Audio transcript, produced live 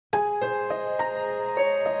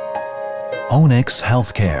ONYX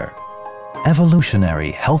Healthcare,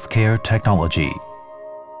 evolutionary healthcare technology.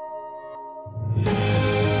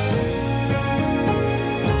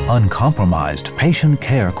 Uncompromised patient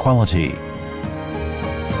care quality.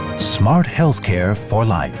 Smart healthcare for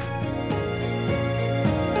life.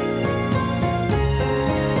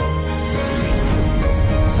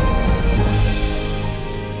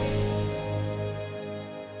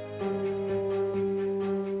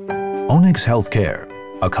 ONYX Healthcare,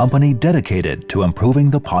 a company dedicated to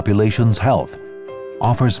improving the population's health,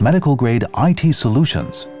 offers medical-grade IT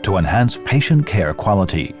solutions to enhance patient care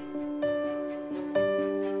quality.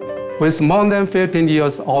 With more than 15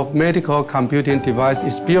 years of medical computing device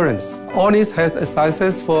experience, ONYX has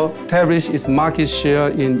successfully established its market share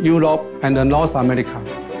in Europe and North America.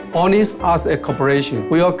 ONYX as a corporation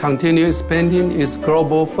will continue expanding its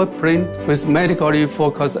global footprint with medically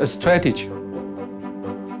focused strategy.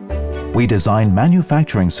 We design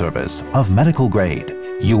manufacturing service of medical-grade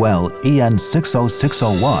UL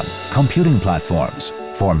EN60601 computing platforms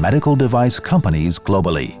for medical device companies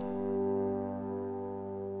globally.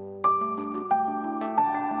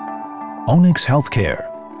 ONYX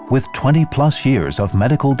Healthcare, with 20+ years of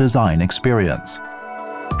medical design experience,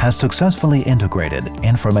 has successfully integrated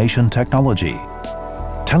information technology,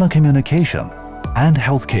 telecommunication, and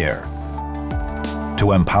healthcare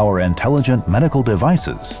to empower intelligent medical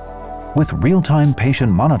devices with real-time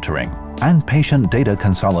patient monitoring and patient data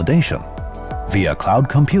consolidation via cloud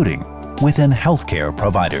computing within healthcare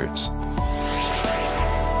providers.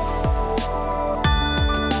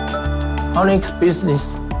 ONYX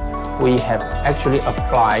business, we have actually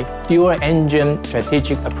applied dual-engine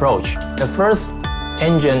strategic approach. The first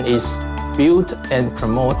engine is build and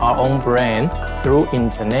promote our own brand through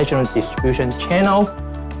international distribution channel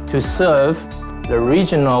to serve the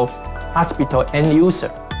regional hospital end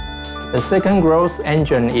user. The second growth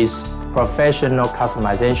engine is professional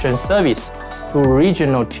customization service to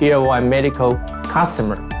regional Tier 1 medical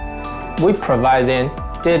customer. We provide them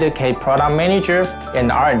dedicated product manager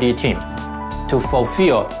and R&D team to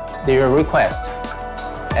fulfill their request.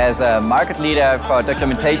 As a market leader for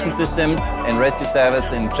documentation systems and rescue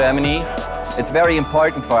service in Germany, it's very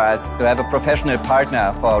important for us to have a professional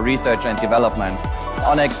partner for research and development.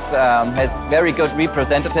 ONYX has very good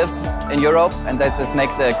representatives in Europe, and this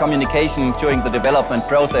makes the communication during the development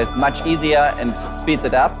process much easier and speeds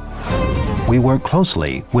it up. We work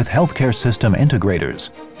closely with healthcare system integrators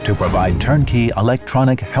to provide turnkey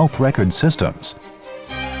electronic health record systems,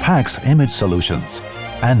 PACS image solutions,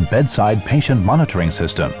 and bedside patient monitoring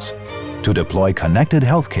systems to deploy connected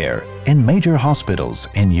healthcare in major hospitals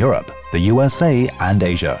in Europe, the USA, and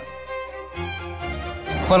Asia.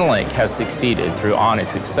 CliniLink has succeeded through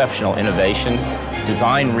ONYX's exceptional innovation,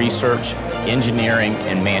 design research, engineering,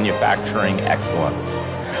 and manufacturing excellence.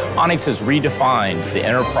 ONYX has redefined the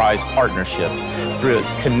enterprise partnership through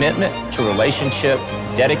its commitment to relationship,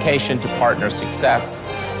 dedication to partner success,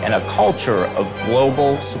 and a culture of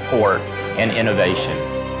global support and innovation.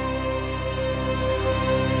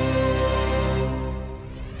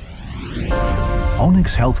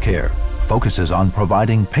 ONYX Healthcare focuses on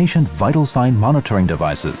providing patient vital sign monitoring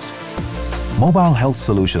devices, mobile health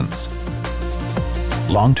solutions,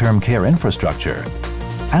 long-term care infrastructure,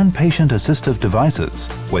 and patient assistive devices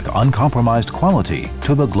with uncompromised quality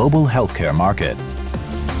to the global healthcare market.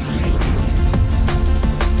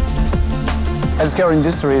 Healthcare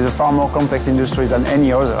industry is a far more complex industry than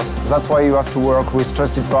any others. That's why you have to work with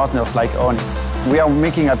trusted partners like ONYX. We are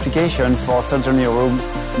making application for surgery room,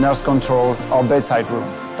 nurse control, or bedside room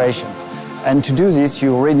patient. And to do this,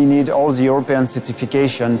 you really need all the European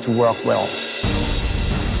certification to work well.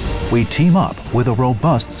 We team up with a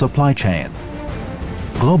robust supply chain,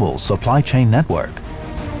 global supply chain network,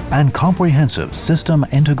 and comprehensive system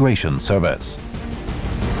integration service.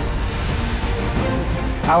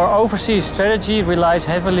 Our overseas strategy relies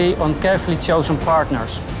heavily on carefully chosen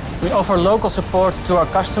partners. We offer local support to our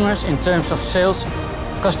customers in terms of sales,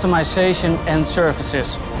 customization, and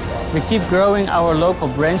services. We keep growing our local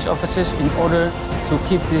branch offices in order to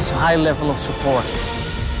keep this high level of support.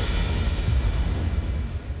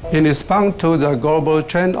 In response to the global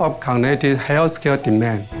trend of connected healthcare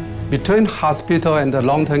demand between hospital and the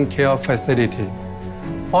long-term care facility,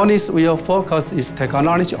 ONYX will focus its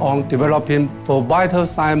technology on developing for vital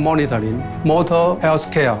sign monitoring, motor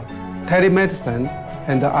healthcare, telemedicine,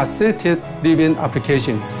 and assisted living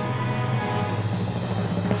applications.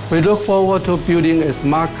 We look forward to building a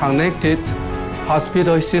smart, connected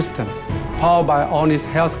hospital system powered by ONYX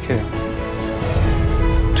Healthcare.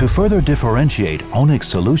 To further differentiate ONYX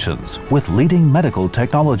solutions with leading medical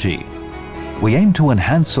technology, we aim to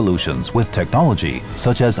enhance solutions with technology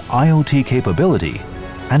such as IoT capability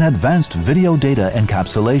and advanced video data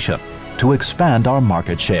encapsulation to expand our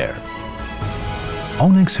market share.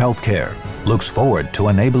 ONYX Healthcare looks forward to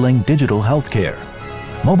enabling digital healthcare,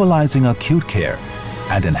 mobilizing acute care,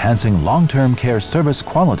 and enhancing long-term care service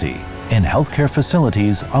quality in healthcare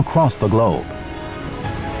facilities across the globe.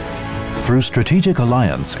 Through strategic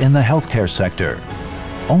alliance in the healthcare sector,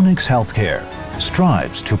 ONYX Healthcare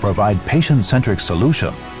strives to provide patient-centric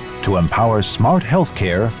solution to empower smart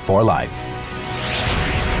healthcare for life.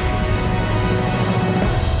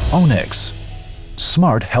 ONYX,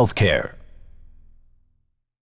 Smart Healthcare.